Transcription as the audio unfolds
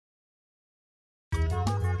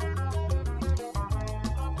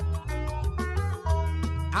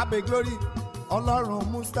Abe glory, Ọlọ́run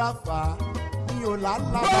Mustapha, mi ò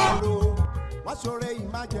lálàbàrò, wọ́n ṣoore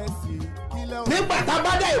emergency. Nígbà tá a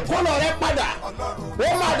bá dá ìkólọ rẹ padà, ó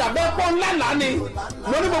máa dàbẹ́ pọ́ ńlá lánìí.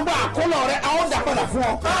 Mo ní gbogbo àkólọ rẹ, a ó dà padà fún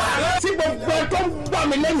ọ. Tí gbogbo ẹ tó ń gbọ́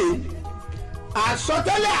mi lẹ́nìí,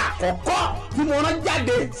 àsọtẹ́lẹ̀ àkọ́kọ́ tí mo rán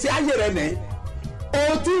jáde sí ayé rẹ nìyí. O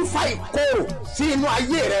ti ń fa ìkorò sí inú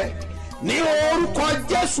ayé rẹ. Ní orúkọ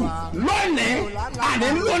Jésù lónìí àní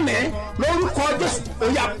lónìí lórúkọ Jésù ó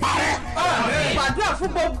yá parẹ́. Gbàdúrà fún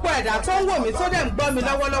gbogbo ẹ̀dá tó ń wò mí tó dẹ̀ ń gbọ́ mi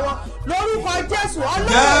lọ́wọ́lọ́wọ́ lórúkọ Jésù Ọlọ́run.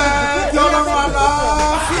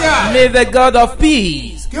 May the God of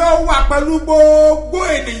peace Kí ó wà pẹ̀lú gbogbo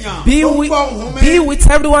ènìyàn. be with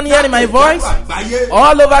everyone hearing my voice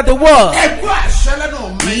all over the world. Ẹgbẹ́ àṣẹ lẹ́nu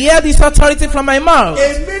mi. Hear this authority from my mouth.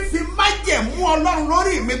 Èmi fi májẹ̀mú Ọlọ́run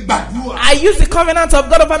lórí mi gbàdúrà. I use the covenant of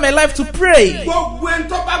God over my life to pray Gbogbo ẹni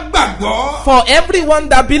tó bá gbàgbọ́. for everyone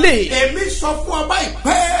that believes. Èmi sọ fún ọba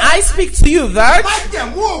ìpẹ́. I speak to you that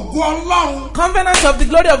Májẹ̀mú ògo Ọlọ́run. covenant of the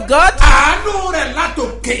glory of God Àánú rẹ̀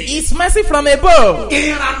látòkè. is mercy from above.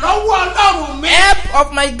 Ìrànlọ́wọ́ Ọlọ́run mi. Help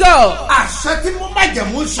of my God. Àṣẹ tí mo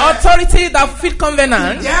májẹ̀mú ṣe. Authority that fit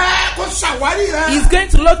covenant Jẹ́ kó ṣàwárí rẹ̀. is going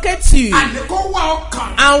to locate you Àní kó wá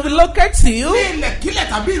ọkàn. and will locate you Ní ilẹ̀kílẹ̀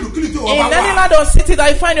tàbí ìlúkílù tí o in bá any wà. land or city that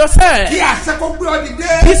you find yourself. Kí àṣẹ kó gbé ọ dìde.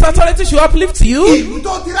 This authority should uplift you. Ìlú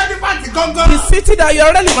tó ti rẹ́dífàǹtì gángan. The city that you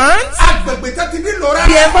are relevant. Agbègbè tó ti nílò rẹ̀.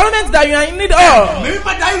 The environment that you are in need of. Mímí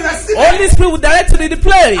máa darí rẹ̀ síbẹ̀. Holy Spirit will direct you to the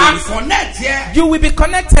place. Àkọ̀nẹ́ẹ̀tì ẹ. You will be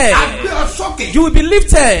connected. Àgbé ọ sókè. You will be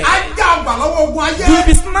lifted. Ajá ọgbà lọ́wọ́ ogun ayé. You will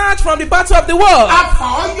be snatched from the battle of the world. Àfà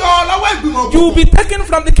ọ yọ lọ́wọ́ ìgbìmọ̀ You will òkùnkùn. be taken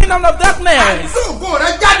from the kingdom of darkness. Àdúgbò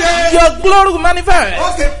rẹ̀ jáde. Your glory will manifest. Ó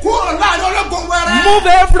sì kúrò láàrin ológun wẹrẹ. Move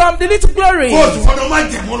away from the little glory. Kó o sì fọdún máa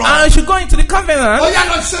jẹ̀mú lọ. And you should go into the Ó covenant. yá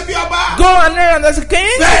lọ ṣe bí ọba. Go and reign as a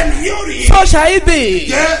king. Bẹ́ẹ̀ ni yóò rí. So shall it be.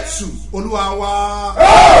 Jésù Olúwa wa.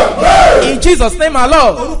 In Jesus' name, our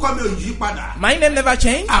Lord. Orúkọ mi ò yí padà. My name never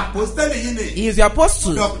changed. Àpòstélì yìí ni. He is the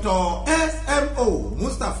apostle. Dr. SMO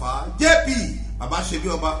Mustapha JP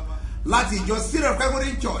Babasebioba láti ìjọ Syrian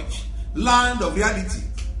Calvary Church Land of Reality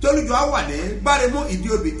tólùjọ àwàdé Gbáremú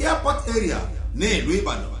Ìdíòbí Airport area ní ìlú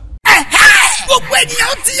Ìbàdàn. Gbogbo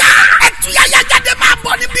ènìyàn ti yá. Ẹ̀túyáyá jáde máa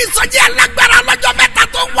bọ̀ níbi ìsọjí alágbára lọ́jọ́ mẹ́ta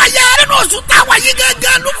tó ń wáyé. Nínú oṣù táwa yìí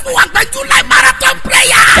gángan ló fún wa pé July Marathon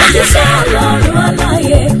Prayer. Òṣìṣẹ́ Ọlọ́run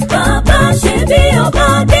aláyé Babasebioba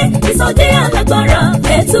dé ìsọjí alágbára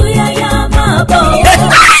ẹ̀túyáyá máa bọ̀.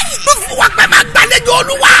 Ló fún wa pé máa gbàlejò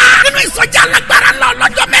Olúwa. Nínú ìsọjí alágbára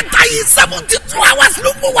lọ́jọ́ mẹ́ta yìí 72 hours ló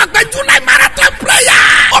fún wa pé July Marathon Prayer.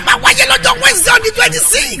 Ó máa wáyé lọ́jọ́ Wednesday on the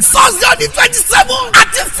 26, Thursday on the 27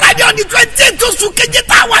 àti Friday on the 28 oṣù keje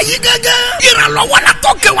táwa yìí gángan. Ìrànlọ́wọ́ la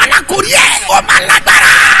tó ké wa la kò rí ẹ̀. Ó máa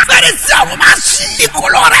lágbára. Fèrèsé ọ̀run máa ṣí.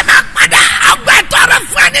 Ìkólọ rẹ̀ máa padà. Àgbà ẹ̀tọ́ rẹ̀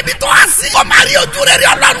fún ẹ níbi tó wá sí. Ó máa rí ojú rere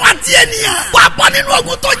Ọlọ́run àti ènìyàn. Wà bọ́ nínú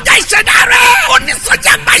ogun tó já ìṣẹ̀dá rẹ̀. Onísọjí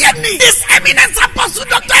àgbáyé ni. His Eminence Apostle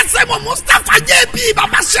Dr. SMO Mustapha JP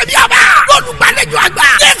Babasebioba. Olùgbàlejò àgbà.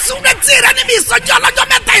 Jésù retí rẹ̀ níbi ìsọjí ọlọ́jọ́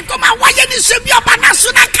mẹ́ta ètò máa wáyé ní Sebioba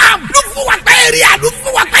National Camp. Lúfúwàpẹ́ area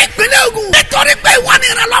Lúfúwàpẹ́ ìpínlẹ̀ Ògùn. Nítorí pé ìwọ ni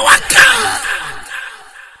ìrànlọ́wọ́ kan.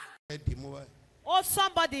 Oh,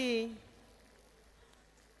 somebody.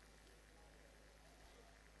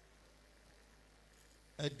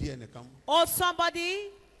 Oh, somebody.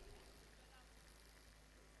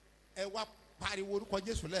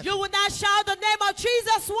 You will not shout the name of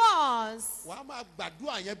Jesus once. You'll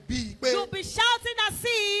be shouting as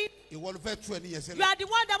if you are the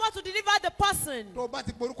one that wants to deliver the person. Once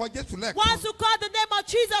you call the name of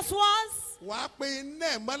Jesus once, you will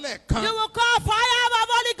call fire of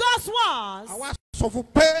Holy Ghost once.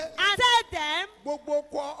 And tell them every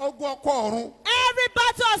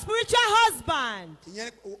battle of spiritual husband.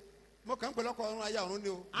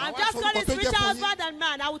 I'm just calling spiritual husband and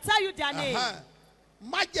man. I will tell you their name.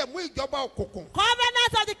 Covenant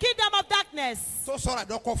of the kingdom of darkness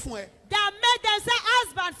that made themselves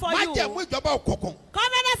husband for you. Covenant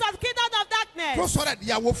of the kingdom of darkness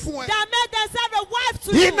that made themselves a wife to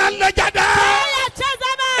you. Chase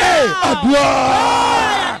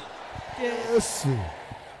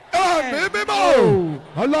them out.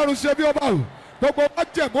 Ọlọ́run ṣe bí ọba gbogbo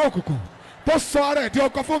májẹ̀mú òkùnkùn tó sọ ara ẹ̀ di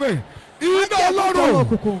ọkọ fún mi. Iná Ọlọ́run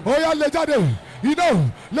ó yá lè jáde. Iná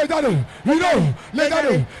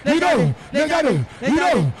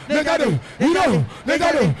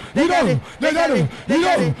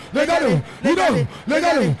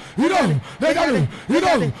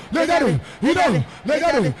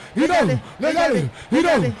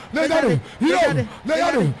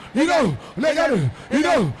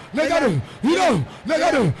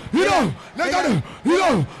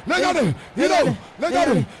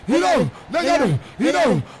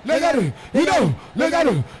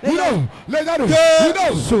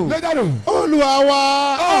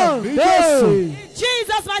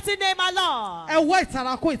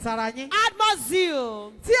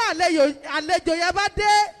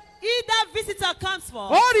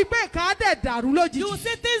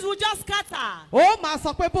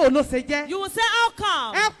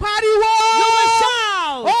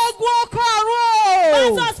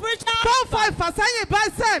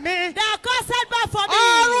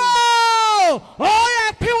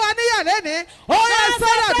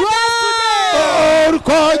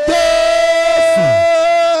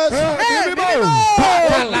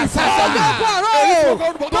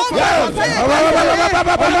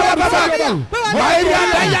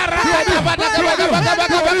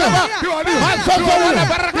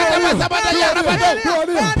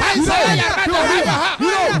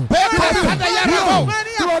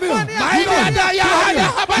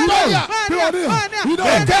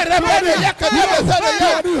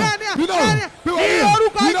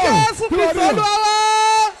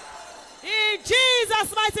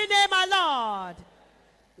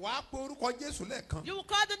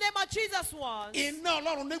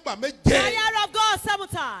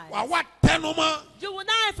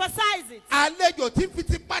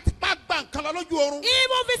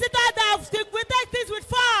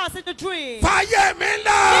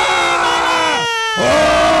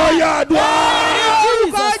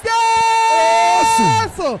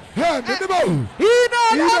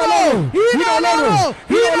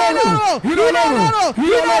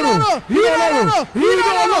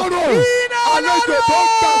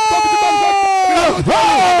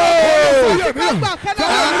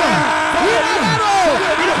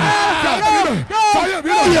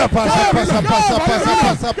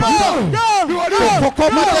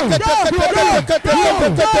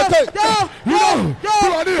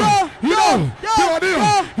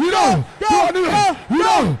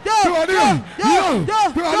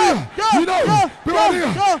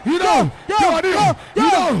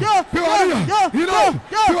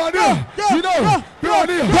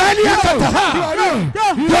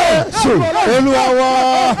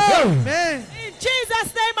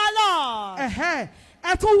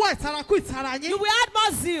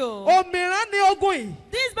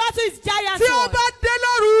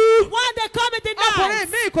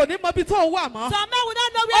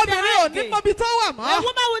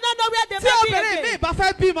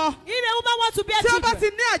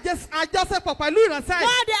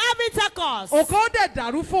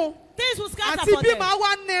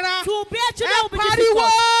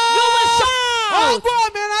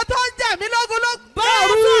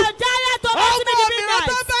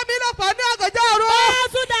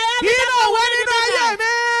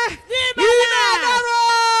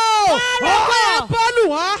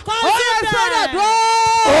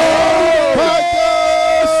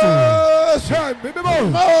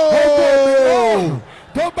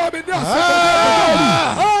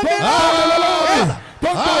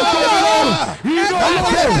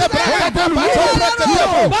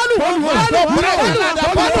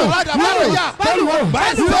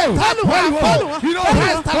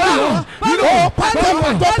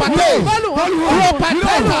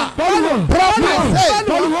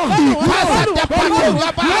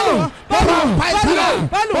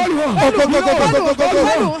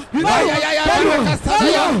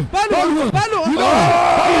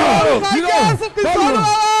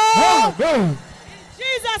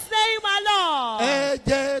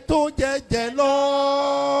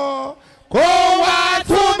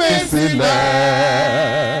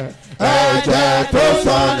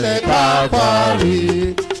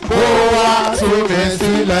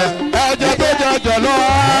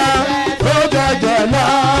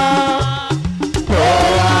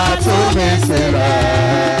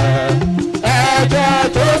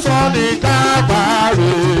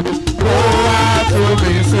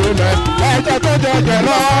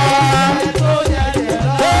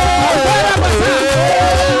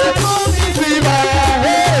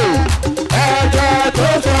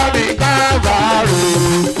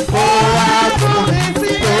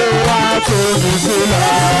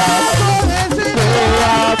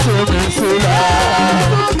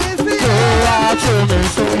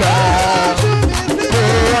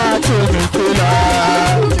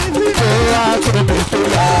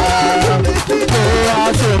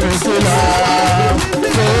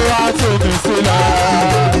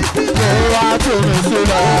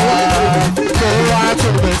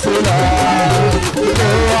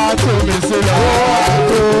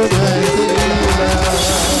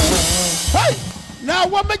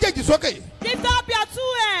méjèèjì sókè. Lift up your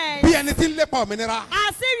two hands. Bí ẹni tí ń lépa òmìnira.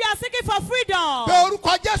 As if you are seeking for freedom. Pé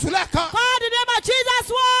orúkọ Jésù lẹ́ẹ̀kan. Call the name of Jesus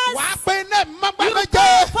once. Wàá pé iná mọ́gbà You méje.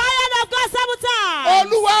 call fire of God 7 times.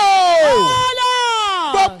 Olúwa o. Oh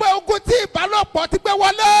Lord. Gbogbo ogun tí ìbálòpọ̀ ti gbé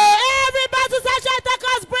wọlé. Every battle session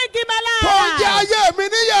attackers bring him alive. Tó ń jẹ ayé mi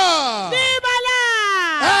níyà. Live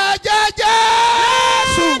alive. Ẹ̀jẹ̀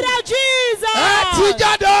Jésù. Blood of Jesus. Ẹ ti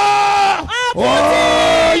jáde. Ó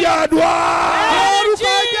yàdùá.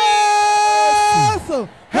 Orúkọ Jésù.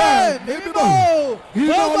 Níbi bò.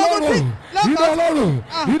 Iná Ọlọ́run, iná Ọlọ́run,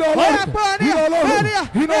 iná Ọlọ́run, iná Ọlọ́run,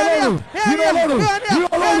 iná Ọlọ́run, iná Ọlọ́run, iná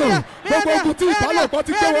Ọlọ́run. Gbogbo ogun tí ìbálòpọ̀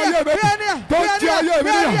ti gbé wọlé mi tó ń jẹ ayé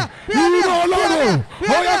mi níyà. Iná Ọlọ́run, ó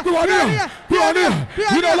yẹ kí wọ́n níyà, kí wọ́n níyà.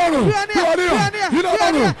 Iná Ọlọ́run, kí wọ́n níyà. Iná Ọlọ́run, kí wọ́n níyà. Iná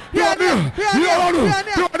Ọlọ́run, kí wọ́n níyà.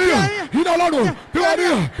 Iná Ọlọ́run,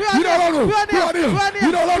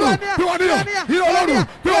 kí wọ́n níyà. Iná Ọlọ́run, kí wọ́n níyà. Iná Ọlọ́run,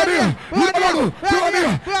 kí wọ́n níyà.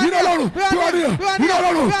 Iná Ọlọ́run, kí wọ́n níyà. Iná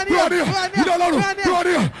Ọlọ́run, kí wọ́n níyà. Iná Ọlọ́run, kí wọ́n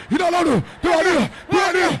níyà. Iná Ọlọ́run, kí wọ́n níyà. Iná Ọlọ́run, kí wọ́n níyà. Iná Ọlọ́run, kí wọ́n níyà.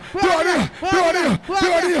 Kí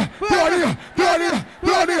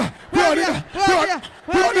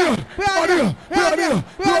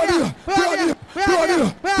wọ́n níyà.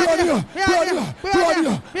 Kí wọ́n níyà. Kí wọ́n níyà. Kí wọ́n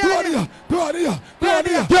níyà. Kí wọ́n níyà. Kí wọ́n níyà. Kí wọ́n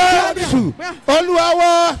níyà. Jésù Olúwa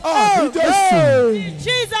wa. In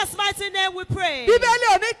Jesus' mighty name we pray. Bíbélì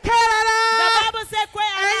ò ní ké rárá. The Bible says cry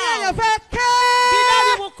Ẹ̀yin èèyàn aloud. fẹ́ ké.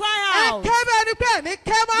 Beloved will cry out. Ké bẹ́ẹ̀ ni pé ní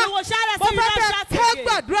ké mọ́. You will shout as Mo if you fẹ́ not kẹ́ shout ké again.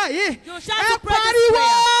 gbàdúrà yìí. You shout Ẹ to pray this pariwo.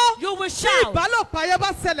 prayer. You will Tí shout. ìbálòpọ̀ ayé bá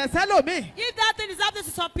ṣẹlẹ̀ sẹ́lòmíì. If that thing is happening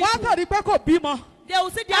to some Wọ́n á people, kàn rí pé kò bímọ. they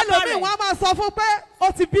will see their Ẹlòmíì parents. wọ́n á máa sọ fún pé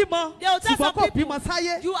ó ti bímọ. They will tell Ṣùgbọ́n some kò people, bímọ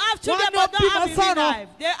sáyé. you have Wọ́n á children ní ó but don't bímọ have in real sọ́nà. life.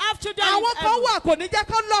 They have children in Àwọn kan heaven. wà kò ní jẹ́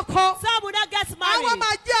kán lọ́kọ. Some will not get Àwọn married.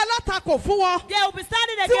 máa jẹ́ alátakò fún wọn. They will be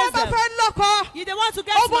standing Tí wọ́n against bá them. fẹ́ lọ́kọ. If they want to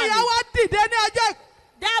get Ọmọ married, ìyá wa dìde ní ọjọ́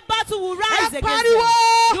that battle will rise ẹ against pariwo. them.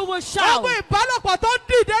 You will shout. Ọmọ ìbálòpọ̀ tó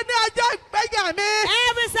dìde ní ọjọ́ ìgbéga mi.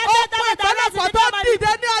 Every Ọmọ second time that rise ìbálòpọ̀ in the tó name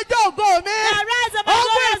dìde ní ọjọ́ ògo mi. that rise of my Ọmọ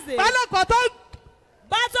glorious day. ìbálòpọ̀ tó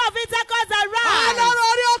Battle of intercourse that rise. Ọlọ́run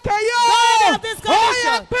orí òkè yóò. God of this Ó yẹ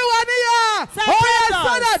commission. pín wọn níyà. Ó yẹ Separate us.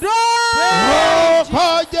 sọ́dọ̀ dùn. Orúkọ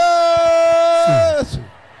Jésù.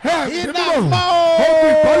 Iná mọ́ o.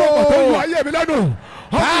 Ogun ìbálòpọ̀ tó ń wọ ayé mi lẹ́nu.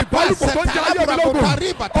 Ogun ìbálòpọ̀ tó ń jẹ ayé mi lógun. Ọlọ́run ṣe bí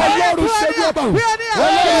ọba. Ọlọ́run ṣe bí ọba.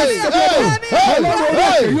 Ọlọ́run orí òkè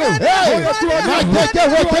yóò. Ó yẹ kí wọ́n níyà. Jẹjẹ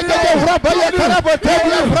wo tẹjẹjẹ wura bẹyẹ karabọ tẹbi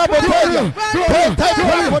afurabọ tẹbi tẹbi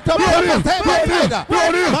afurabọ tẹbi afurabọ tẹbi tẹda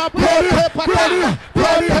ma pẹrẹ pata pẹrẹ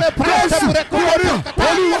pẹrẹ tẹbẹrẹ kọrọ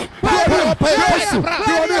pẹrẹ pẹrẹ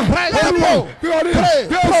pẹrẹ pẹrẹ po pẹrẹ po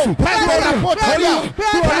pẹrẹ rapo tẹria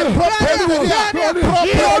pẹrẹ po tẹria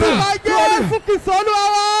Olúwa Jésù Kristi Olúwa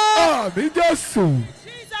wa. Àmín Jésù.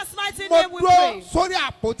 Jesus' mighty mo name we dúró pray. sórí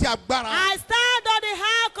àpótí agbára I stand on the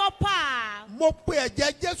ark of power. mo pe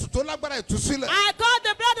ẹ̀jẹ̀ Jésù tó lágbára ìtúsílẹ̀. I call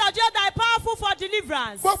the blood of Jesus that is powerful for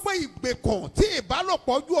deliverance. Gbogbo ìgbèkùn tí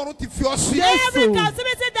ìbálòpọ̀ ojú ọ̀run ti fi ọ sí. Every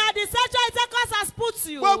captivity that the sexual intercourse has put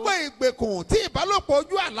you. Gbogbo ìgbèkùn tí ìbálòpọ̀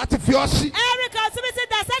ojú àlá ti fi ọ sí. Every captivity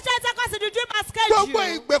that sexual intercourse in the dream has kept Gbogbo you.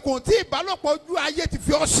 ìgbèkùn tí ìbálòpọ̀ ojú ayé ti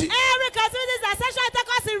fi ọ sí. Every captivity that sexual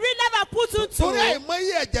intercourse in real life has put you to. Torí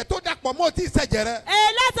àìmọye ẹ̀jẹ̀ tó dàpọ̀ mọ́ tí ìṣẹ̀jẹ̀ rẹ. A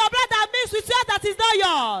lot of blood that mixed with yours that is not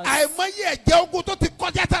yours. Àìmọye ẹ̀jẹ̀ ogun tó ti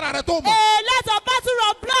kọjá sára rẹ tó mọ̀. A lot of battle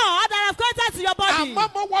of blood that have contact to your body. Àmọ́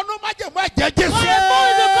mo wọnú májèmú ẹ̀jẹ̀ Jésù. I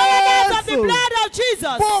move the covenant of the blood of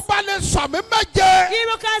Jesus. Bó o bá lè sàmì méje.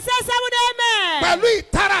 You can say 7 amen. Pẹ̀lú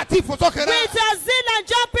ìtara àti ìfòsókè rẹ. With your zeal and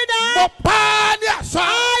jumping Mo up. pa á ní àṣà.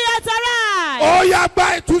 All your time. Ó yá gba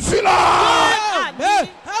ìtúsílẹ̀. Amen.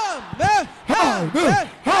 Àmín. Àmín.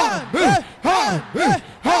 Àmín. Àmín.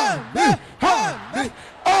 Àmín. Àmín.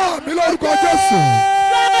 Àmín lórúkọ Jésù.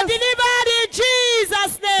 You are delivered in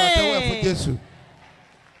Jesus' Pàtẹ́wọ́ ẹ̀ fún name. Jésù.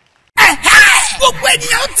 Gbogbo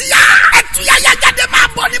ènìyàn ti yá. Ẹ̀túyáyá jáde máa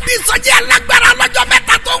bọ̀ níbi ìsọjí alágbára lọ́jọ́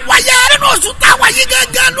mẹ́ta tó ń wáyé. Nínú oṣù táwa yìí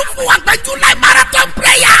gángan ló fún wa pé July marathon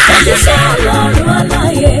prayer. Òjíṣẹ́ Ọlọ́run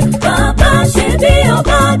aláyé bàbá ṣe bí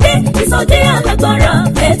ọba dé ìsọjí alágbára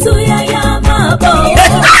ẹ̀túyáyá máa bọ̀.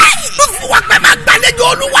 Ló fún wa pé máa gbàlejò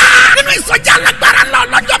Olúwa. Nínú ìsọjí alágbára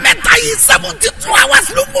lọ́jọ́ mẹ́ta yìí 72 hours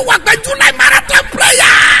ló fún wa pé July marathon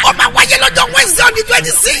prayer. Ó máa wáyé lọ́jọ́ Wednesday on the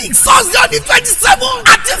 26, Thursday on the 27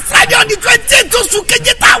 àti Friday on the 28 oṣù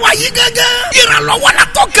keje táwa yìí gángan. Ìrànlọ́wọ́ la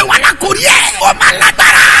tó kẹwàá la kò rí ẹ̀. Ó máa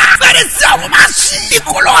lágbára. Fèrèsé ọ̀run máa ṣí.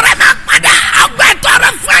 Ìkólọ́ rẹ̀ máa padà. Ọgbà ẹ̀tọ́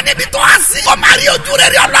rẹ̀ fún ẹ níbi tó wá sí. Ó máa rí ojú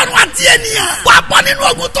rere Ọlọ́run àti ènìyàn. Wà á bọ́ nínú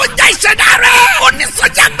ogun tó ń ja ìṣẹ̀dá rẹ̀. Oníṣ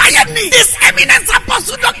ìsọjí àgbáyé ni. His Eminence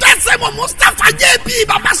Apostle Dr. S.M. Mustapha J.B.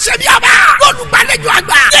 Babasebioba. Olùgbàlejò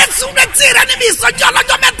àgbà. Jésù retí rẹ níbi ìsọjí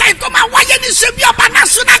ọlọ́jọ́ mẹ́ta ètò máa wáyé ní Sebioba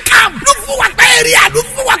National Camp. Lúfúwàpẹ́ èrìà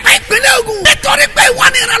Lúfúwàpẹ́ ìpínlẹ̀ Ògùn. Nítorí pé ìwọ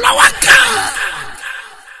ni ìrànlọ́wọ́ kan.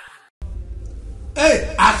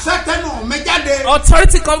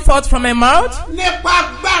 Authority come forth from my mouth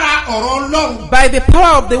by the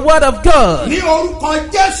power of the word of God.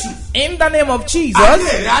 In the name of Jesus,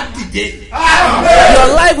 your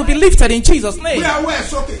life will be lifted in Jesus' name.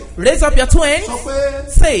 Raise up your two hands.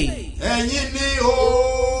 Say,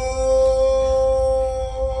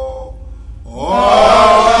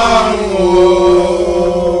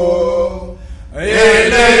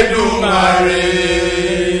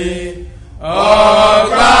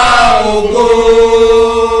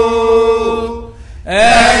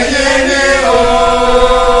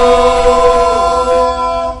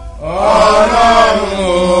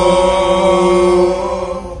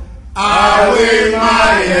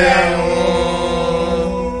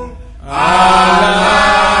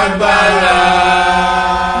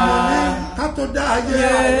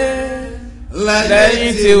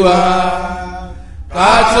 lẹ́yìn tí wà ká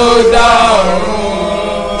tó dá ọ̀run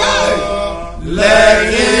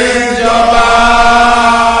lẹ́yìn ìjọba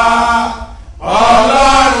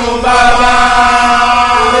ọlọ́run bàbá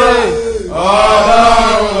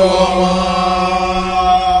ọlọ́run ọmọ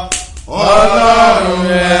ọlọ́run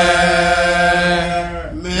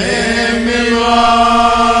ẹ̀mí mímọ́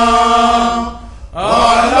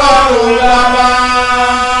ọlọ́run bàbá.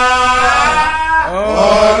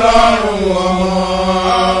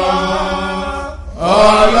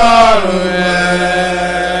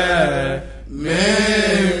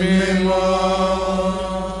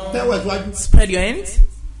 Spread your hands.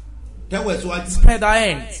 Spread our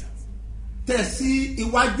hands.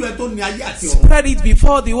 Spread it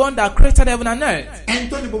before the one that created heaven and earth.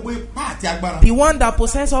 The one that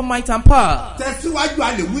possesses all might and power.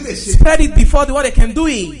 Spread it before the one that can do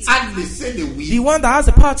it. The one that has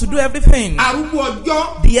the power to do everything.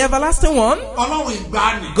 The everlasting one.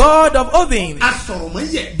 God of Odin.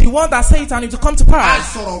 The one that says it and it will come to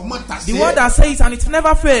pass. The one that says it and it will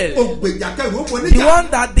never fail. The one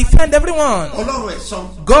that defends everyone.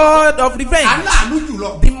 God of revenge.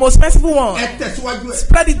 The most merciful one.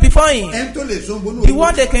 Spread it before him. The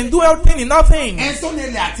one that can do everything in nothing.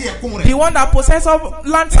 The one that possesses all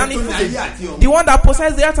lands and it. The one that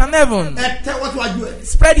possesses the earth and heaven.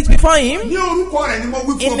 Spread it before him. In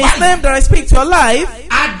his name that I speak to your life.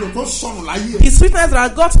 The sweetness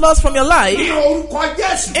that got lost from your life.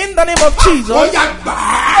 In the name of Jesus.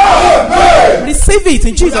 Receive it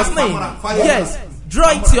in Jesus' name. Yes. Draw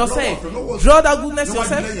it to yourself. Draw that goodness to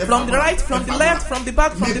yourself from the right, from the left, from the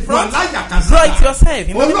back, from the front. Draw it to yourself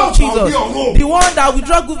in the name of Jesus. The one that will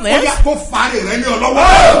draw goodness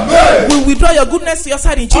will withdraw your goodness to your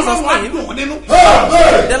side in Jesus' name.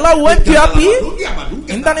 The Lord will make you happy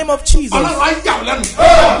in the name of Jesus.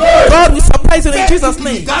 God will surprise you in Jesus'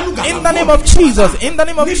 name. In the name of Jesus. In the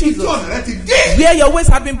name of Jesus. Where your ways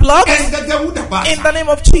have been blocked, in the name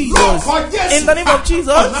of Jesus. In the name of Jesus.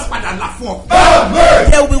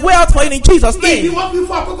 There will be way out for you in Jesus' name.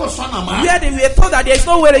 Where they were told that there is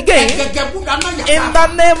no way again, in the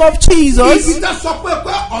name of Jesus.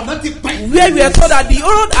 Where you were told that the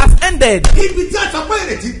road has ended,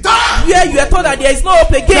 where you were told that there is no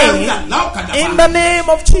hope again, in the name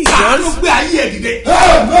of Jesus.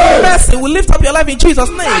 Mercy will lift up your life in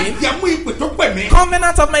Jesus' name.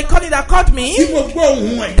 Covenant of my calling that called me,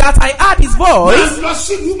 that I heard his voice,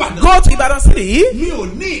 go to Ibadan City.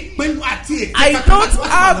 I don't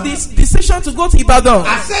have this decision to go to Ibadan.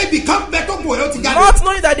 Not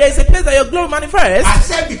knowing that there is a place that your glory manifests.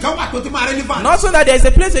 Not knowing that there is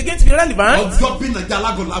a place you're going to be relevant.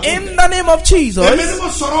 In the name of Jesus,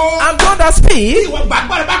 I'm going to speak.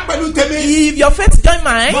 If your faith join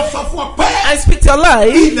mine, I speak to your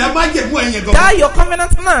life. That your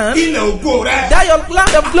covenant land, that your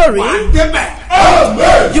land of glory,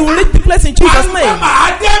 you will reach the place in Jesus' name.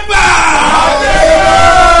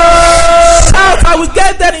 Shout, I will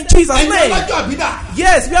get there in Jesus' name.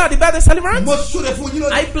 Yes, we are the birthday celebrants.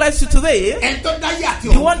 I bless you today.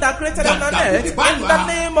 The one that created heaven and earth. In the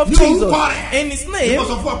name of Jesus. In his name,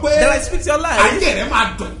 that I speak to your life.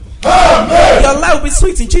 Your life will be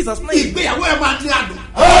sweet in Jesus' name. Your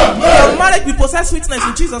marriage will possess sweetness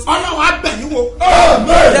in Jesus' name.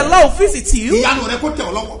 The Lord will visit you. Your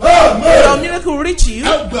miracle will reach you.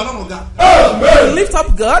 We lift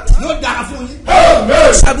up God.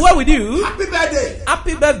 It shall be well with you. Happy birthday.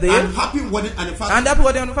 Happy birthday. And happy wedding anniversary. And happy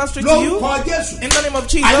wedding anniversary to you. In the name of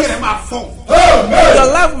Jesus. Your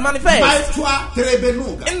love will manifest.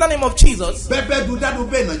 In the name of Jesus. In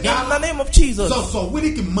the name of Jesus. In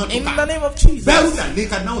the name of Jesus.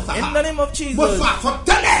 In the name of Jesus.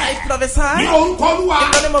 I prophesy. In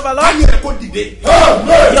the name of our Lord.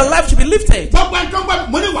 Your life should be lifted.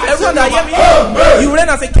 Everyone that hear me, you reign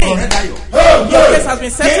as a king. Your case has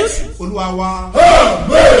been settled.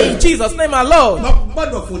 In Jesus' name, our Lord.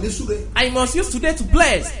 I must use today to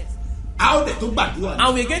bless. And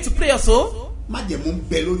we're going to pray also.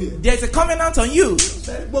 There is a covenant on you.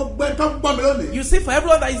 You see, for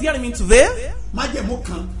everyone that is hearing me today,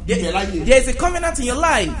 there is a covenant in your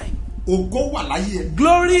life.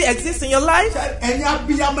 Glory exists in your life. You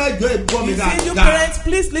see, you parents,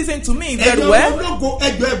 please listen to me very well. You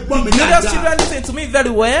children, listen to me very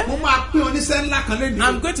well.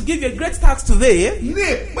 I'm going to give you a great task today. With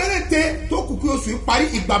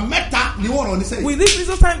this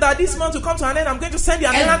little time that this month will come to an end, I'm going to send you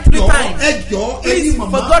an errand 3 times. Please, for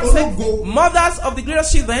God's sake, mothers of the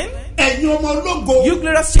glorious children, you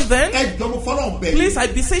glorious children, please, I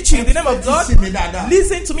beseech you in the name of God,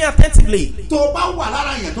 listen to me attentively. If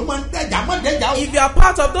you are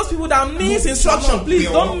part of those people that miss instruction, please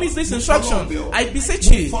don't miss this instruction. I beseech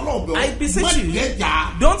you. I beseech you.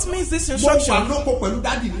 Don't miss this instruction.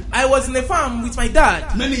 I was in a farm with my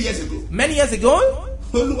dad many years ago.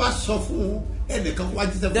 The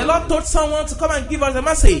Lord told someone to come and give us a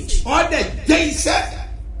message.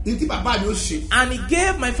 And he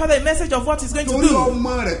gave my father a message of what he's going to do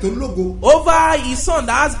over his son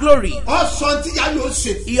that has glory.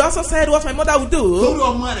 He also said what my mother would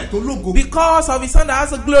do because of his son that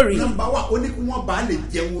has a glory. Number one,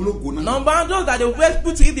 those that they will be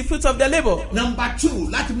able to eat the fruits of their labor. Number two,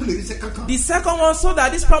 the second one, so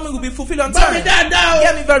that this promise will be fulfilled on time.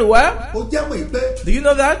 Hear me very well. Do you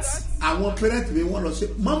know that? Àwọn parents mi wọ́n lọ ṣe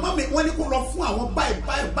mama mi wọ́n ní kó lọ fún àwọn báyìí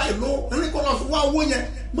ló wọ́n ní kó lọ wá owó yẹn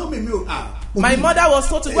mama mi ò My mother was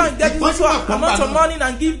told to go and get this amount of money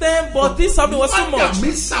and give them, but this something was too much.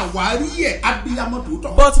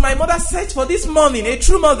 But my mother searched for this morning, a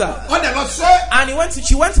true mother. And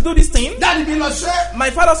she went to do this thing. My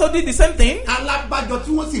father also did the same thing. That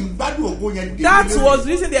was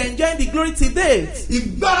the reason they are enjoying the glory today.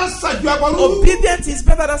 Obedience is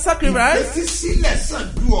better than sacrifice.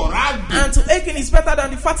 And to aching is better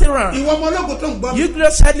than the fatting ram. You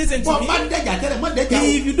glorious child, listen to me.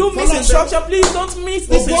 If you do miss instruction, please don't miss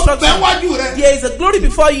this instruction. There is a glory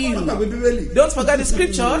before you. Don't forget the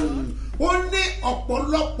scripture.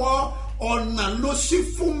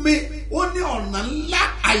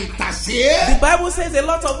 The Bible says a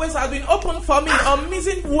lot of ways have been opened for me,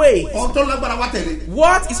 amazing ways.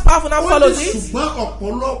 What is powerful now follows it. But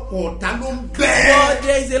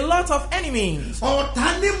there is a lot of enemies.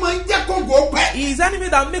 It is enemy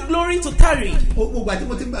that make glory to tarry. Look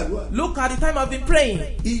at the time I've been praying.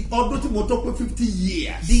 50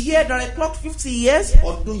 years. The year that I clocked 50 years. It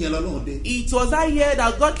was that year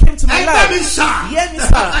that God came to my life. Hear me,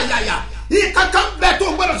 sir. There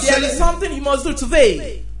is something you must do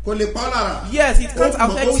today. Yes, it can't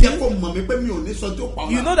affect you.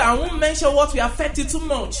 You know that I won't mention what will affect you too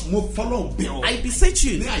much. I beseech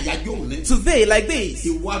you today, like this.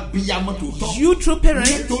 You true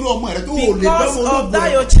parents, because of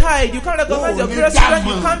that your child, you can't recognize your parents' children.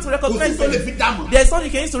 You can't recognize them. There's nothing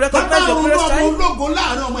you can use to recognize your parents' child.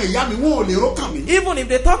 Even if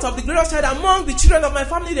they thought of the glorious child among the children of my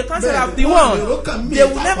family, they can't say I'm the one. They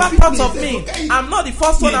will never thought of me. I'm not the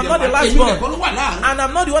first one. I'm not the last one, and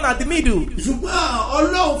I'm not the one at the middle.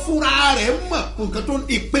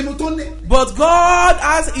 But God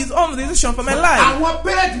has his own decision for my life. But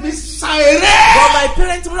my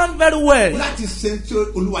parents ran very well,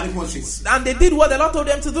 and they did what the Lord told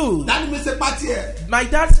them to do. My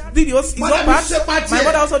dad did his own part. My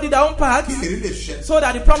mother also did her own part, so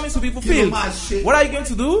that the promise will be fulfilled. What are you going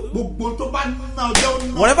to do?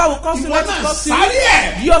 Whatever will cost you, let it cost you.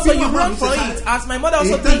 You also run for it, as my mother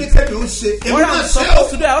also did. What I'm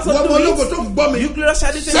supposed to do, I also do it. You glorious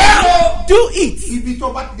child, do it.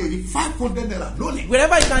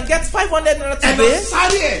 Wherever you can get 500 naira today,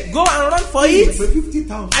 go and run for it.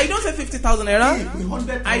 I don't say 50,000 naira.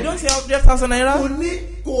 I don't say 100,000 naira.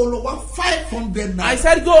 I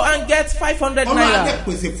said go and get 500 naira,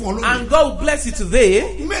 and God will bless you today.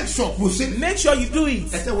 Make sure you do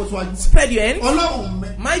it. Spread your hands.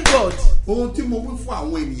 My God,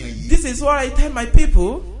 this is what I tell my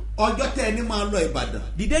people.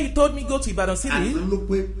 The day you told me go to Ibadan City,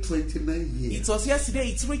 29 years. It was yesterday.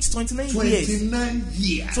 It reached 29 years. 29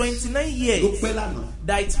 years. 29 years.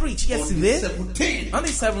 That it reached yesterday. On the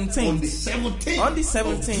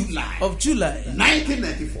 17th of July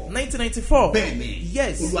 1994.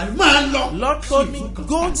 Yes. Lord told me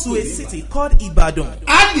go to a city called Ibadan.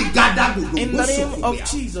 In the name of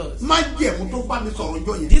Jesus.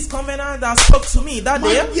 This covenant that spoke to me that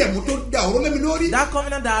day, that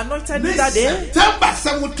covenant that anointed me that day,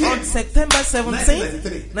 on September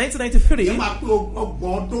 17th, 1993,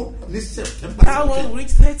 that one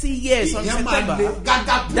reached 30 years on September.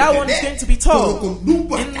 That one is going to be told in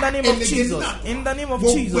the name of Jesus. In the name of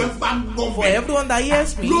Jesus. For everyone that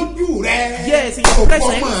hears me, yes, in your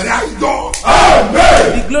presence,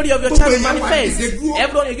 the glory of your child will manifest.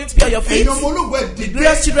 Everyone, you're going to be on your feet. The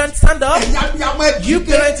glorious children, stand up. You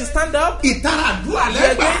parents, stand up. You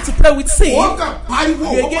are going to pray with sing. You are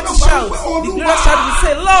going to shout. The glorious child will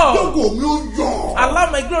say, Lord, allow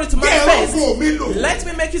my glory to manifest. Let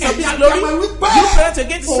me make use of this glory. You parents, you're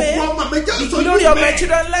going to say, the glory of my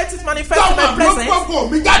children, let it manifest in my presence.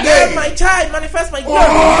 Let my child manifest my glory.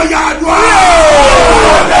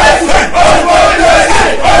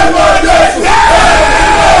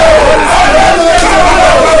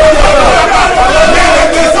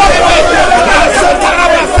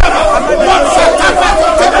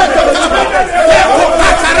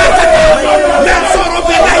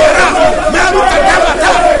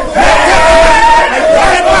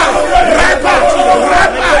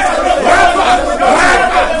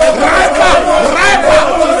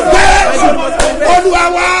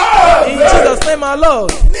 In Jesus' name, our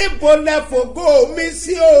Lord.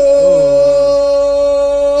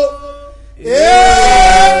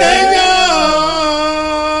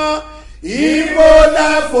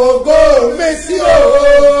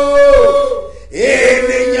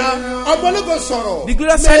 The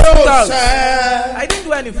glorious child spoke out. I didn't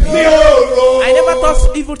do anything. I never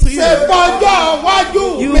thought evil to you.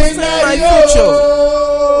 You say my future.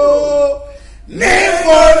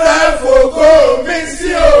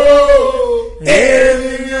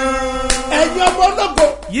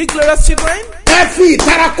 You glorious children,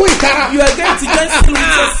 you are going to join sin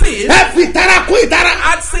with your sin.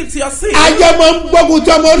 Add sin to your sin. You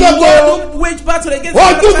want to wage battle against your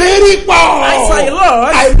sin. I saw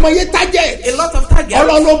a lot of targets.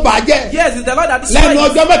 Yes, it's the Lord that destroys.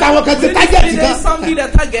 Some did a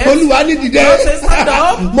target. God says, stand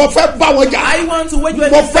up. I want to wage war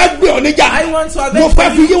against them. I want to avenge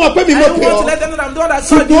you. I want to let them know I'm the one that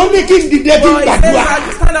called you. But he says, I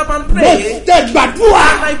stand up and pray. And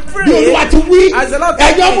I pray as the Lord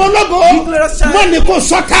told me. You glorious child.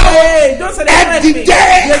 Hey, don't say that. You're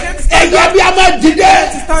going to stand up. You're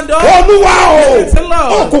going to stand up. You're going to say, Lord,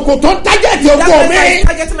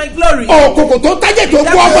 target my glory.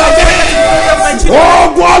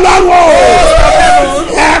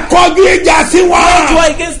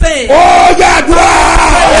 Against them.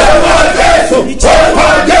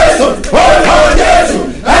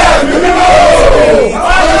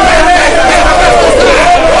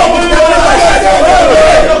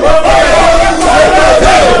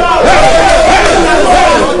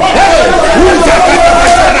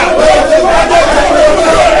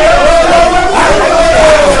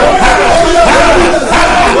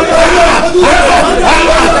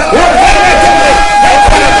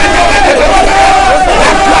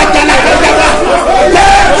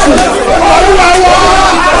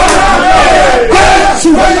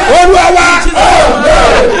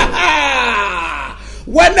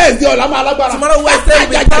 Tomorrow Wednesday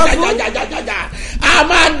will be powerful.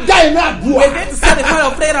 We're going to set the fire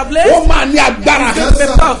of prayer ablaze. It's going to be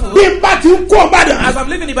powerful. As I'm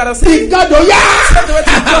living in Ibadan City, it's going to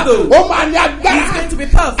be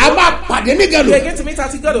powerful. We're going to meet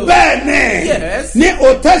at Igodo. Yes.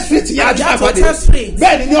 At Hotel Street.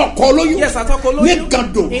 Yes, at Okoloyu.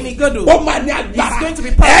 In Igodo. It's going to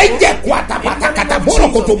be powerful.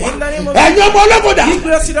 In the name of Jesus. You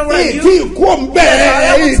glorious children, where are you?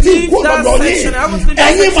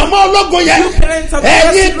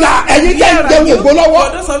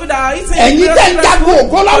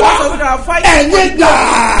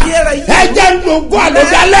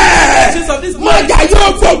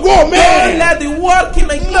 Let the world kill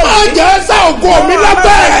my glory.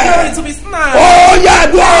 To be snatched. Oh yeah,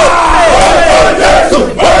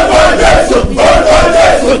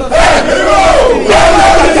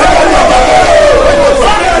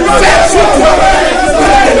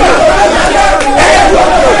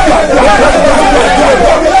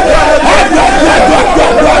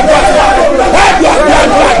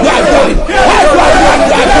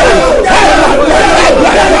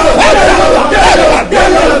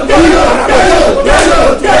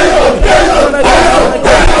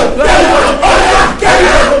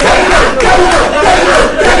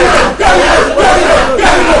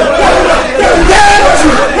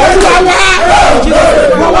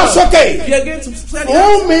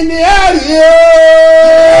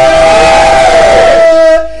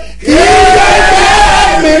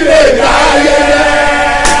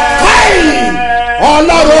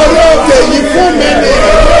 ọlọ́run olóòkè yìí fún mi ní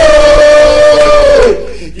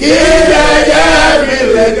kí yẹ̀yẹ́ mi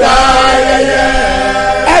lè dá yẹ̀yẹ́.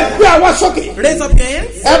 Ẹgbẹ́ àwọn sókè. Raise up your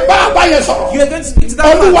hands. Ẹ bá àbáyé sọ̀rọ̀. You are going to speak to that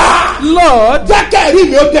Olúwa. Lord. Jẹ́ kẹ́rì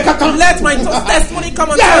mi ó dé kankan. Let my testimony come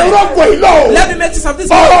on. Jẹ́ ìrọ́pò ìlò. Let me make use of this.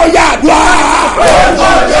 Ọ̀rọ̀ yàdùá. Orúkọ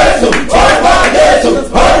Jésù. Orúkọ Jésù.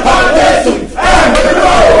 Orúkọ Jésù.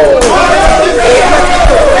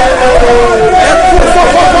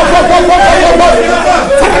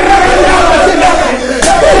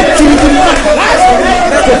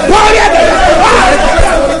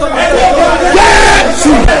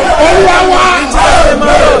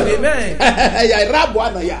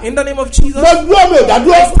 In the name of Jesus. Stand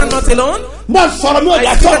not alone. I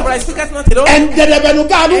speak not alone. In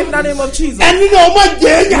the name of Jesus.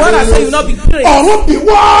 What I say will not be praised.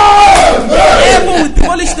 Heaven will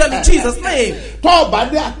demolish them in Jesus' name. If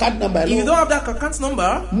you don't have that account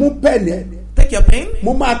number, take your pen.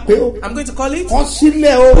 I'm going to call it. Put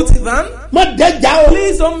it down.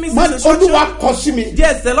 Please don't miss this instruction.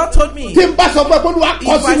 Yes, the Lord told me. If I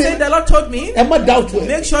say the Lord told me,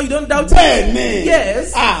 make sure you don't doubt it.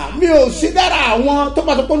 Yes. I'm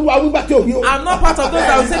not part of those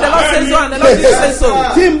that will say the Lord says so and the Lord didn't say so.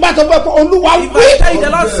 If I tell you the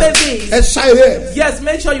Lord says this, yes,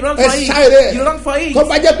 make sure you run for it. You run for it. The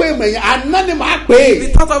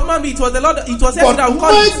thought of man, it was the Lord, it was heaven that will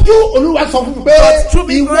call you. But through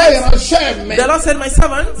me, the Lord said, my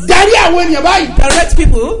servants, direct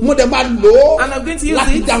people, and I'm going to use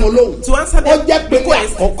it to answer their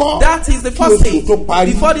request. That is the first thing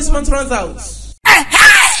before this month runs out.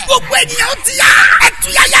 Gbogbo ènìyàn ti yá.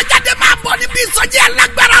 Ẹ̀túyáyá jáde máa bọ̀ níbi ìsọjí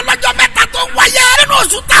alágbára lọ́jọ́ mẹ́ta tó wáyé. Nínú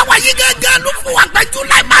oṣù táwa yìí gángan ló fún wa pé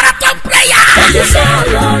July marathon prayer. Òṣìṣẹ́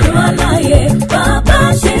Ọlọ́run aláyé, bàbá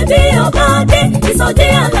ṣe bí ọba dé. Ìsọjí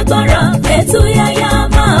alágbára, ẹ̀túyáyá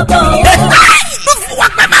máa bọ̀. Ló fún wa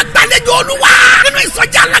pé máa gbàlejò Olúwa. Nínú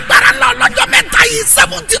ìsọjí alágbára lọ́jọ́ mẹ́ta yìí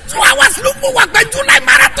 72 hours ló fún wa pé July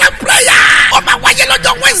marathon prayer. Ó máa wáyé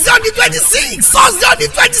lọ́jọ́ Wednesday on the 26th, Thursday on the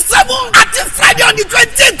 27th, àti Friday on the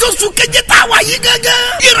 28th. Oṣù keje tá a wà yí gángan.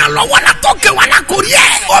 Ìrànlọ́wọ́ la tó kẹ́ wà lákòrí ẹ̀.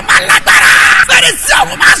 Ó máa lágbára. Fèrèsé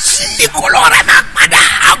ọ̀run máa ṣí. Ìkólọ́ rẹ̀ máa padà.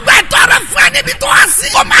 Ọgbà ẹ̀tọ́ rẹ̀ fún ẹni bí tó wá sí.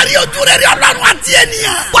 Ó máa rí ojú rere Ọlọ́run àti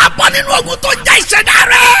ènìyàn. Wà bọ́ nínú ogun tó já ìṣẹ̀dá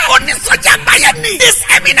rẹ̀. Onísọjí àgbáyé ni. His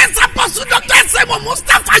Eminence Apostle Dr. S.M.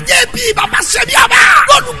 Mustapha J.B. Babasebioba.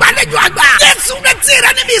 Olùgbàlejò àgbà. Jésù retí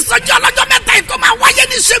rẹ̀ níbi ìsọjí ọlọ́jọ́ mẹ́ta ètò máa wáyé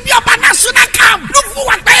ní Sebioba National Camp.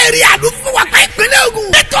 Lúfúwàpẹ́ èrìà Lúfúwàpẹ́ ìpínlẹ̀ Ògùn.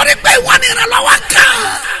 Nítorí pé ìwọ ni ìrànlọ́wọ́ kan.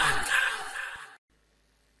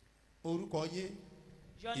 Orúkọ yín,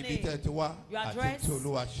 ibi tẹ́ ti wá àti tí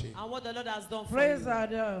Olúwa ṣe. And what the Lord has done for Praise you.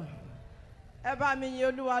 God. Ẹ bá mi yin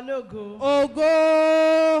Olúwa lógo.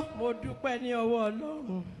 Ògo. Mo dúpẹ́ ní ọwọ́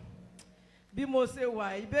Ọlọ́run. Bí mo ṣe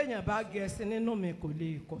wà, ìbéèyàn bá gẹ̀ẹ́sì nínú mi kò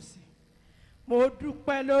lè kọ̀ sí. Mo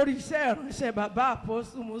dúpẹ́ lórí iṣẹ́ ìránṣẹ́ bàbá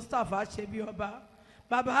Apostle Mustapha Sebioba.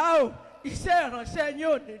 Bàbá o, iṣẹ́ ìránṣẹ́ yín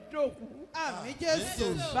ò ní dòkú. Àmín Jésù.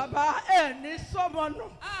 Bàbá ẹ̀ ní sọ́mọ́nù.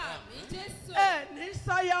 Àmín Jésù. Ẹ̀ ní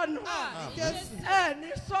sáyánù. Àmín Jésù. Ẹ̀ ní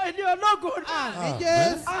sọ ilé ológo. Àmín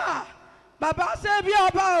Jésù. Bàbá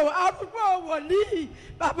Sebioba o, arúgbó wòlíì.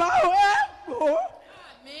 Bàbá o, ẹ wò.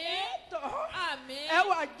 Àmín. Àmín. Ẹ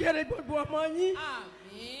wà jèrè gbogbo ọmọ yín.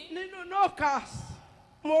 Àmín. Nínú Nokas,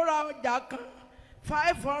 mo ra ọjà kan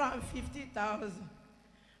 550,000.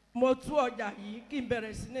 Mo tú ọjà yìí kí n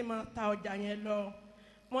bẹ̀rẹ̀ sí ní máa ta ọjà yẹn lọ.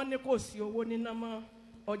 Wọ́n ní kò sí owó níná mọ́,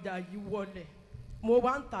 ọjà yìí wọlẹ̀. Mo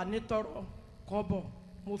wá ń tà ní tọrọ kọ́bọ̀,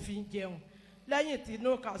 mo fi ń jẹun. Lẹ́yìn tí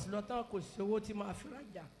Nokas lọ tán kò sí owó tí màá fi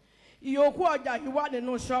rajà. Ìyókù ọjà yìí wà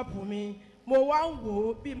nínú ṣọ́ọ̀pù mi. Mo wá ń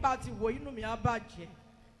wò ó bí n bá ti wò inú mi á bàjẹ́.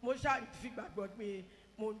 Mo ṣáà fi gbàgbọ́ pé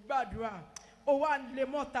mo ń gbàdúrà. Ó wá ń lé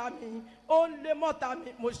mọ́ta mi, ó ń lé mọ́ta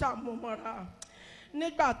mi, mo ṣáà mú mọ́ra.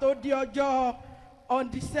 Nígbà tó di ọjọ́ on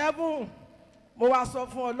the 7th, mo wá sọ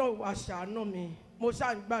fún Ọlọ́run wá ṣàánú mi. Mo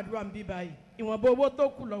ṣáà ń gbàdúrà bí báyìí. Ìwọ̀nba owó tó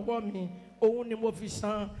kù lọ́wọ́ mi, òun ni mo fi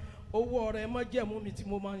san owó ọrẹ májẹ̀mú mi tí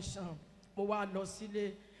mo máa ń san. Mo wá lọ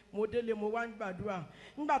sílé, mo délé, mo wá ń gbàdúrà.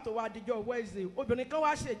 Nígbà tó wá dijọ́ Wednesday, obìnrin kan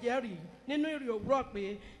wá ṣèjẹ́rìí nínú ìrì òwúrọ̀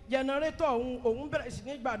pé jẹnẹrétọ̀ òun bẹ̀rẹ̀ sí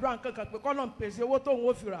ní gbàdúrà nǹkan kan pé kọ́lọ̀ ń pèsè owó tóun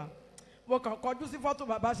ó fi rà. Mo kàn kọjú sí fọ́tò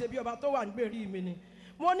bàbá Sebioba tó wà nígbèrí mi ni.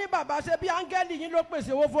 Mo ní bàbá ṣe bí áńgẹ́lì yín ló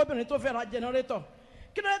pèsè owó fún obìnrin tó fẹ́ ra jẹnẹrétọ̀.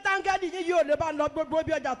 Kí ló dé táńgẹ́lì yín yóò lè bá lọ gbogbo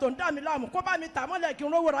bí ọjà tó ń dà mí láàmú kó bá mi tà mọ́lẹ̀ kí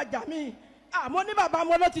n rówó rajà mí. Mo ní bàbá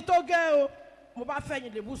mo ló ti tó gẹ́ o. Mo bá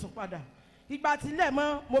fẹ̀yìn lè bùsùn padà. Ìgbà tí ilẹ̀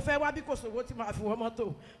mọ́ mo fẹ́ wá bí kò sówó tí màá fi wọ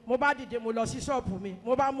mọ́tò. Mo bá dìde mo lọ sí ṣọ́ọ̀bù mi.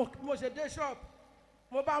 Mo ṣe dé ṣọ́ọ̀bù.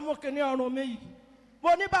 Mo bá mú kinní ọrùn mi yìí.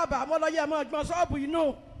 Mo ní bàbá mo lọ yẹ mọ́ gbọ́n ṣọ́ọ̀bù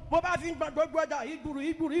inú. Mo bá fi ń gbọ́n gbogbo ọjà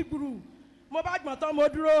ìgbùrù. Mo bá gbọ̀n tán mo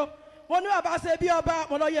dúró. mo ní Babasebioba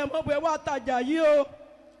mo lọ yẹ mọ́ bọ̀ ẹ wá tajà yìí o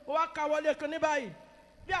ó wá ka wọlé kan ní báyìí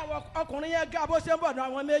bí àwọn ọkùnrin yẹn ga bó ṣe ń bọ̀ ní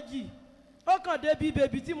àwọn méjì ó kàn débi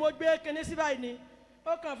bèbí tí mo gbé kinní sí báyìí ni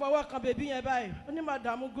ó kàn fọwọ́ kan bèbí yẹn báyìí ó ní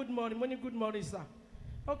madamu good morning mo ní good morning sir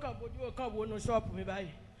ó kàn bójú ó kàn wo inú ṣọ́ọ̀pù mi báyìí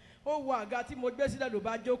ó wo àga tí mo gbé sílẹ̀ ló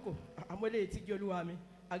bá jókòó àmọ́ eléyìí ti jẹ́ olúwa mi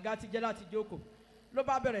àga ti jẹ́ láti jókòó ló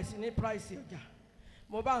bá bẹ̀rẹ̀ sí ní price ọjà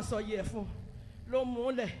mo bá ń sọ yẹ fún ló mú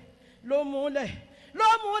un lẹ̀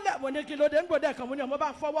mo ní kí ló dé ń gbòdè kan mo ní ọmọ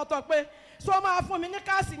bá ń fọwọ́ tọ́ pé so máa fún mi ní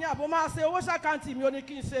káàsì ní àbò máa ṣe owó ṣàkáǹtì mi ó ní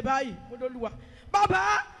kí n ṣe báyìí mo lólúwa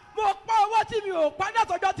bàbá mo pa owó tí mi ò pa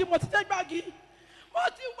látọjọ́ tí mo ti dé Gbági mo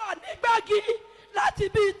ti wà ní Gbági láti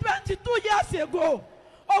bíi 22 years ago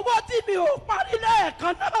owó tí mi ò parí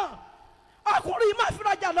lẹ́ẹ̀kan náà ọkùnrin máa fi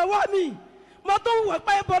rajà lọ́wọ́ mi mo tún wọ̀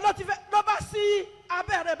pé ibo ló bá sí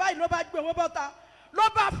abẹ́rẹ́ báyìí ló bá gbé owó bọ́ta ló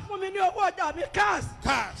bá fún mi ní owó ọjà mi cash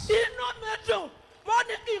inú mi dùn mo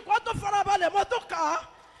ní kí nǹkan tó farabalẹ̀ mo tún kà á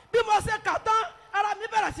bí mo ṣe kà tán ara mi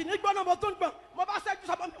bẹ̀rẹ̀ sí ní gbọ́nà mo tún gbọ̀n mo bá ṣẹ́jú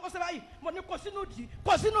sábà mi mo ṣe báyìí mo ní kò sínú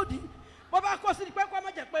dì mo bá kó sí di pé kó má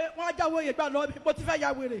jẹ́ pé wọ́n á jáwé ìgbà lọ bí mo ti fẹ́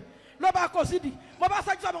ya wèrè ló bá kó sí di mo bá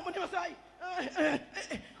ṣẹ́jú sábà mo ní mo ṣe báyìí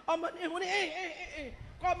ọmọ ní mo ní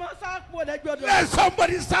kọ́ mọ́ sáàpù lẹ́gbẹ̀ẹ́. Let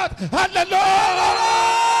somebody shout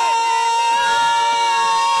hallelujah.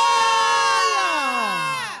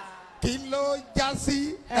 Kí ló já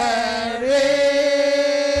sí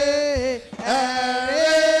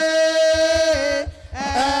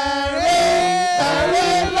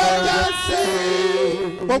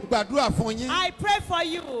mo gbàdúrà fún yín. I pray for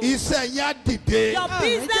you. Iṣẹ́ yín á dìde. Your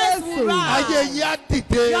business will rise. Ayé yín á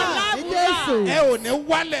dìde. Your life will rise. Ẹ ò ní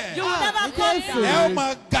wálẹ̀. You will never come down. Ẹ ò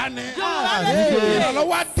máa ga ni. You will always be.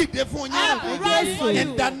 Ìrànlọ́wọ́ á dìde fún yín. I will rise for you. In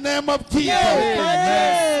the name of Jesus.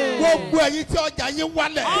 Gbogbo ẹ̀yin tí ọjà yín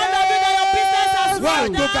wálẹ̀. All of you that your business has Wà á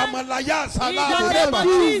fallen tó down. gamalaya In sálá the àbúrò name bá. of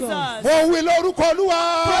Jesus. Mo wí lórúkọ Olúwa.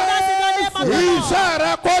 Progress in the name of the Lord. Iṣẹ́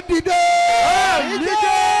rẹ kó dìde.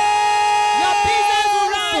 Your business will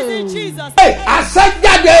rise in Jesus.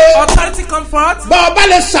 Àṣẹjáde. Authority comfort. Bọ́ọ̀bá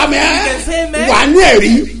lè sàmì ẹ́. You can say amen. Wà ní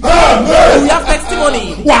ẹ̀rí. We have testimony.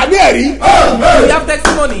 Wà ní ẹ̀rí. We have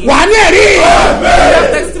testimony. Wà ní ẹ̀rí. We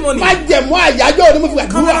have testimony. Má jẹ̀mú àyájọ́ onímọ̀ fún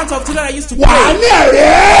àdúrà. Covenant of children I used to Wà pray. ní ẹ̀rí.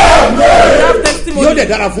 We have testimony. Yóò dẹ̀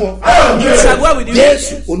dára fún ọ. You shall go well with you.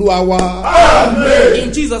 Jésù Olúwa wa.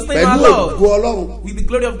 In Jesus' name, our Pẹ̀lú Lord. ògo Ọlọ́run. With the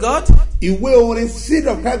glory of God. Ìwé orin Seed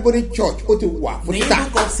of Christ Golden Church ó ti wà fún The títà.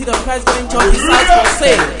 book of Seed of Christ Golden Church is out for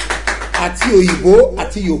sale. Àti òyìnbó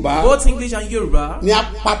àti Yorùbá Both English and Yoruba. ní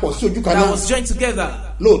àpapọ̀ sí ojú kan That náà. was joined together.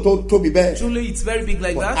 Lóòótọ́ tóbi bẹ́ẹ̀. Truly, it's very big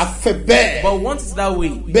like A that. fẹ́ bẹ́ẹ̀. But once it's that way,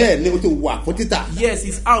 Bẹ́ẹ̀ ni ó ti wà fún títà. yes,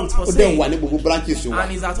 it's out for Ó dẹ̀ wà sale. ní gbogbo branches wa.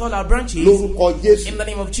 And it's at all our branches. Lórúkọ Jésù. In the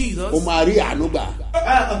name of Ó Jesus. máa rí àánú gbà.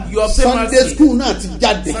 You obtain Sunday mercy. school náà ti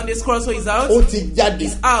jáde. Sunday school also is out. Ó ti jáde.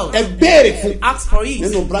 It's out. Ẹ béèrè fún Ask for it.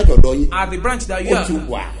 nínú branch ọ̀dọ́ yín. At the branch that you Ó ti are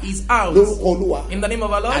wà. is out. Lórúkọ Olúwa. In the name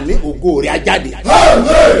of our Lord. Àní ògo rẹ̀ á jáde.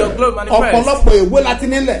 Your glory manifest. Ọ̀pọ̀lọpọ̀ ìwé láti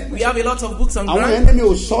nílẹ̀. We have a lot of books on Àwọn ground. ẹni mi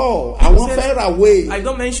ò sọ ọ́. Àwọn fẹ́ ra wé. I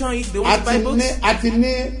don't mention it. They want to buy books. Àti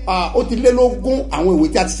ní ó ti lé lógún àwọn ìwé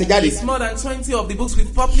tí a ti ṣe jáde. It's more than 20 of the books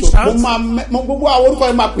we've published out. Mo gbogbo àwọn orúkọ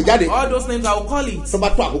yẹn máa pè jáde. All those names I will call it Tó bá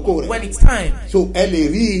tó àkókò rẹ̀. when it's time. So ẹ lè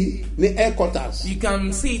rí i ní headquarters. You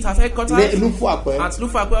can see it at Ní headquarters. Lúfúàpẹ́. At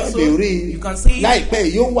Lufakwe Ẹ also. lè rí i. You can see it.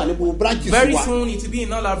 Láìpẹ́ yóò wà ní gbogbo branches Very wa. soon it will be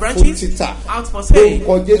in all our Fún branches. títà. Out for sale.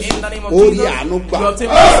 Lórúkọ Jésù. In the name of Ó rí Jesus. àánú gbà. You obtain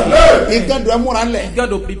mercy. Ìgànnì ẹ múra lẹ̀. God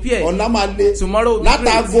will prepare. Ọ̀la máa lé. Tomorrow will be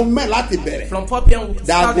Látàgò mẹ́ láti bẹ̀rẹ̀. From 4 p.m. we'll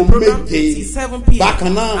start the Dàgò program méje. till 7 p.m.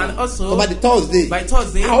 Bákan náà. And also, Tó bá di Thursday. by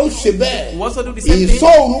Thursday, A ó ṣe bẹ́ẹ̀. we'll also do the same thing.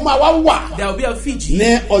 Ìsọ̀rù máa wá wà. There will be a Fiji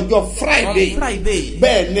Ní ọjọ́ on Friday. Friday.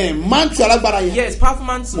 Bẹ́ẹ̀ ni mantu alágbára yẹn. Yes, powerful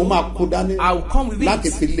man Mo too. máa kó dání. I will come with Láti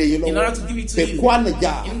it fi lé yín in lọ́wọ́. order to give it to you. Fẹ̀kú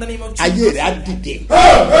ànàjà. In the name of Ayé Jesus. rẹ̀ á dìde.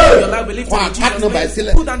 Your life will lift Kọ in account number Jesus' sílẹ̀.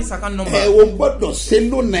 name. Put down this account number. Ẹ o gbọ́dọ̀ ṣe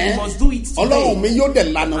lónìí. You must do it Ọlọ́run mi today. yóò dẹ̀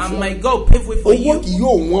lànà And fún my ọ. God pave way for Owó you. kì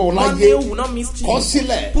yóò wọ́n ọ One láyé. day will not miss you. Kọ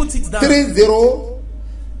sílẹ̀. Put it down.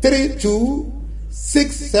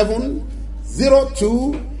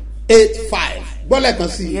 3032670285. Gbọ́lẹ̀ kan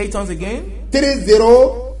sí. 8 times again.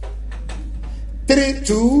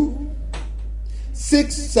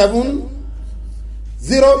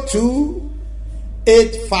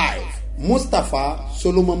 3032670285. Mustapha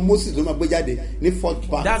Solomon Moses ló máa gbé jáde ní First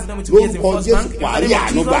Bank. That's the name to be in Lórúkọ First Jésù Bank. In wàá the rí name of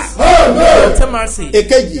àánú gbà. Jesus. You obtain mercy.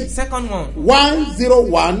 Èkejì. Second one.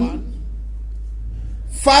 101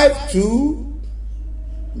 52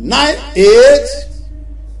 98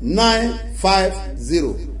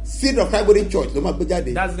 950. Seed of Calvary Church ló máa gbé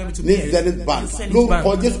jáde ní Zenith Bank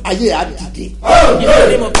lórúkọ Jésù ayé àdìdì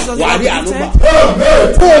wàá rí ànúgbà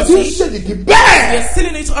kó o ti ń ṣèdìdì bẹ́ẹ̀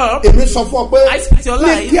èmi sọ fún ọ pé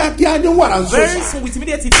ní kíákíá ní wàrà ń sọ̀sà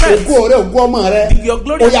ògo rẹ ògo ọmọ rẹ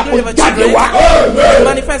ó yá kó jáde wá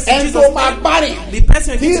ẹni tó máa bá rìn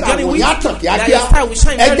tí ìràwọ̀ yá tàn kíákíá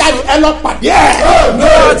ẹ jáde ẹ lọ pàdé ẹ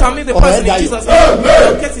ọ̀rẹ́ dayọ̀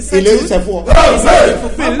ìlérí sẹ fún ọ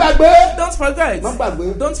má gbàgbé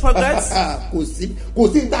kò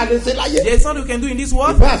sí nta lè ṣe láyé. There is something we can do in this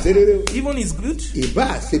world. ìbá àṣẹ rere o. Even is good. ìbá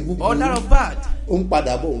àṣẹ búburú. Or that of bad. ó ń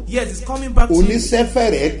padà bọ̀. Yes, it's coming back to you.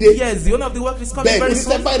 oníṣẹ́fẹ́ rẹ̀ dé. Yes, the owner of the work is coming very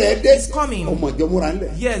soon. bẹ́ẹ̀ oníṣẹ́fẹ́ rẹ̀ dé. It's coming. ọmọ ìjọ múra ńlẹ̀.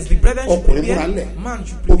 Yes, the brethren should prepare. ọkùnrin múra ńlẹ̀. Man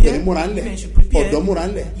should prepare. obìnrin múra ńlẹ̀. Women should prepare. ọ̀dọ́ múra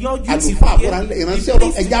ńlẹ̀. Your youth should àlùfáà prepare. múra ńlẹ̀. ìránṣẹ́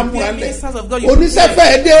ọ̀rọ̀ ẹja múra ńlẹ̀. Oníṣẹ́fẹ́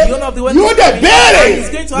rẹ̀ dé. yóò dẹ̀ béèrè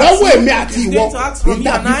lọ́wọ́ èmi àti ìwọ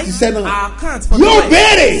nígbà tí ṣiṣẹ́ náà. yóò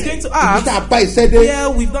béèrè nígbà bá iṣẹ́ dé.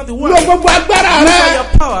 lọ gbogbo agbára rẹ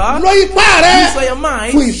lọ ipá rẹ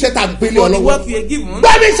fún iṣẹ́ tá a gbélé ọ lọ́wọ́.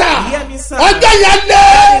 gbọ́dísà ọjọ́ yẹn lé.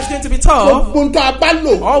 gbogbo nǹkan a bá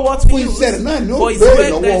lò fún iṣẹ́ rẹ̀ náà ni ó béèrè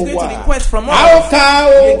lọ́wọ́ wa. a ó ka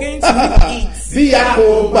o bí a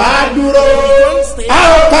kò bá dúró a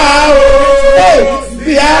ó ka o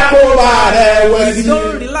bí a kò bá rẹ̀wẹ̀sì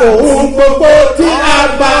òun gbogbo tí a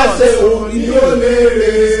bá ṣe òun ni ó lè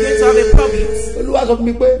rè. Olúwa sọ fún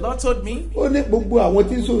mi pé Lord told me, ó ní gbogbo àwọn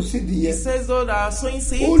tí ń so sídìí yẹn. He says those that are sowing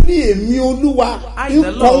seed. Ó ní èmi Olúwa ń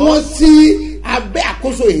kọ wọ́n sí abẹ́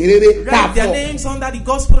àkóso ìhìnrere tá a write their fọ. names under the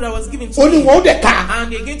gospel that was given to Ó ní me. wọ́n ó dẹ̀ ká.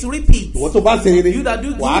 And they're going to repeat. Ìwọ́n tó bá ṣe rere You that do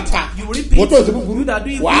good, wàá kà. you repeat. Wọ́n tó ṣe búburú You that do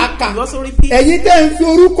evil, wàá kà. you also repeat. Ẹ̀yin tẹ́ ń fi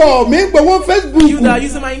orúkọ mi gbowó Facebook. You that are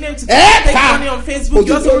using my name to Ẹ take kà. money on Facebook,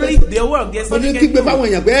 you also read their work. There's Ó ní something you kígbe can fáwọn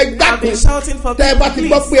do. èèyàn pé ẹ I've gbàgbé. been shouting for Tẹ́ ẹ bá ti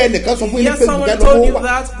people, gbọ́ pé ẹnìkan sọ fún yín yes, Facebook someone kẹ́ told lọ́wọ́ you wá.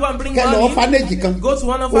 that, go and bring Kẹ́ lọ́wọ́ money. fánẹ́jì kan. Go to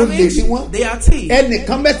one Ó lè orphanage. rí wọn. They are thieves.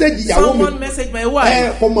 Ẹnìkan mẹ́sẹ̀gì ìyàwó mi. Someone messaged my wife.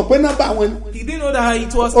 Ẹ kò mọ̀ pé nọ́mbà àwọn ni. He didn't know that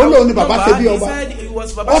it was Ó lóun ní our number. Babasebioba. He said it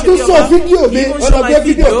was Ó tún Babasebioba. sọ fídíò mi He even ọ̀nà showed gbé my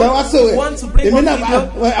fídíò kan wá sí rẹ̀. Want to bring Èmi one náà video.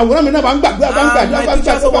 àwòrán mi náà bá ń gbàdúrà bá ń And gbàdúrà my bá ń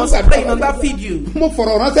picture gbàdúrà bá ń was praying on that gbàdúrà. video. Mo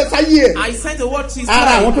fọ̀rọ̀ ránṣẹ́ sáyé ẹ̀. I sent a word to his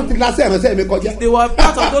Ara àwọn tó life. ti lásẹ̀ ìránṣẹ́ mi kọjá. They were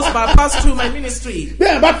part of those that passed through my ministry.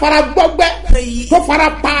 Bẹ́ẹ̀ bá fara gbọ́gbẹ́ tó fara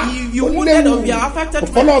pa You ó wounded léwu. or you are affected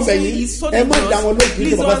by Ọ̀pọ̀lọ́ ọ̀bẹ ministry yìí is so ẹ má dá wọn dangerous. lójú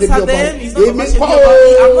Please ní don't Babasebioba. answer them. It's not Èmi kọ́ Babasebioba.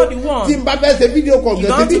 I'm not the o. one. Tí n bá fẹ́ ṣe fídíò kọ̀ You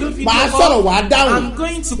gẹ̀ẹ́sì don't bí do video màá call. sọ̀rọ̀ wàá dáhùn. I'm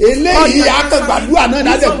going to call Eléyìí you and akẹ́gbàdúrà náà answer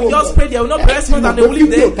dájẹ́ you. kó. Some just pray, they will not be responsible and they will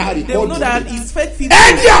leave there. They will know that it's fake video. Ẹ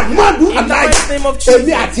jẹ́ àmọ́dún In the àdáyé. mighty name of Jesus.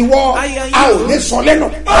 Èmi àti wọ́ I and a ò you. ní sọ lẹ́nu.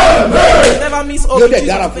 Never miss Yóò all dẹ̀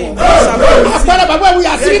dára Jesus' fún name. ọ. Agbára bàbá ìwé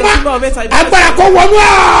àṣírí má. Agbára kò wọnú ọ̀.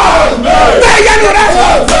 Bẹ́ẹ̀ yẹnu rẹ̀.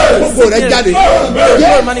 Gbogbo rẹ̀ jáde. Yé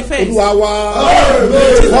Olúwa wa.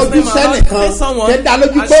 Ọdún sẹ́nìkan tẹ́ dá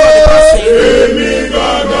lójú pé.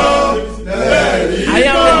 I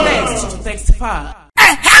am the next to testify.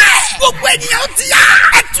 Gbogbo ènìyàn ti yá.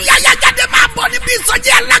 Ẹ̀túyàyà jáde máa bọ̀ níbi ìsọjí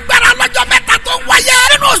alágbára lọ́jọ́ mẹ́ta tó ń wáyé.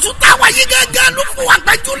 Nínú oṣù táwa yìí gángan ló fún wa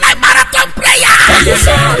pé July marathon prayer.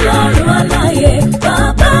 Òṣìṣẹ́ Ọlọ́run aláyé,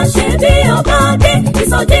 Babasebioba dé,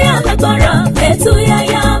 ìsọjí alágbára,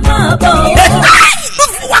 ẹ̀túyàyà máa bọ̀. Ló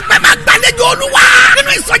fún wa pé máa gbàlejò Olúwa.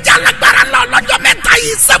 Nínú ìsọjí alágbára lọ́jọ́ mẹ́ta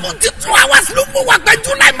yìí 72 hours ló fún wa pé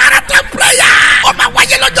July marathon prayer. Ó máa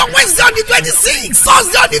wáyé lọ́jọ́ Wednesday on the 26,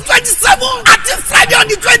 Thursday on the 27, àti Friday on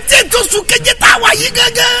the 28 oṣù keje táwa yìí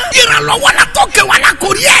gángan. Ìrànlọ́wọ́ la tó kẹwàá la kò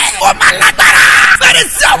rí ẹ̀. Ó máa lágbára.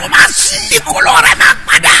 Fèrèsé ọ̀run máa ṣí. Ìkólọ rẹ̀ máa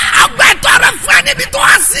padà. Ọgbà ẹ̀tọ́ rẹ̀ fún ẹ níbi tó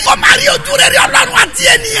wá sí. Ó máa rí ojú rere Ọlọ́run àti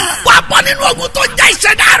ènìyàn. Wà á bọ́ nínú ogun tó já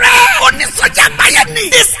ìṣẹ̀dá rẹ̀. Onísọjí àgbáyé ni.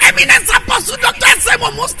 His Eminence Apostle Dr. S.M.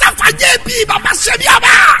 Mustapha J.B.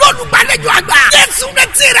 Babasebioba. Olùgbàlejò àgbà. Jésù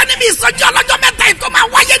retí rẹ̀ níbi ìsọjí ọlọ́jọ́ mẹ́ta ètò máa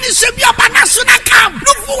wáyé ní Sebioba National Camp.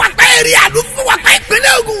 Ló fún wa pé èrè àlù fún wa pé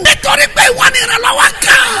ìpínlẹ̀ Ògùn. Nítorí pé ìwọ ni ìrànlọ́wọ́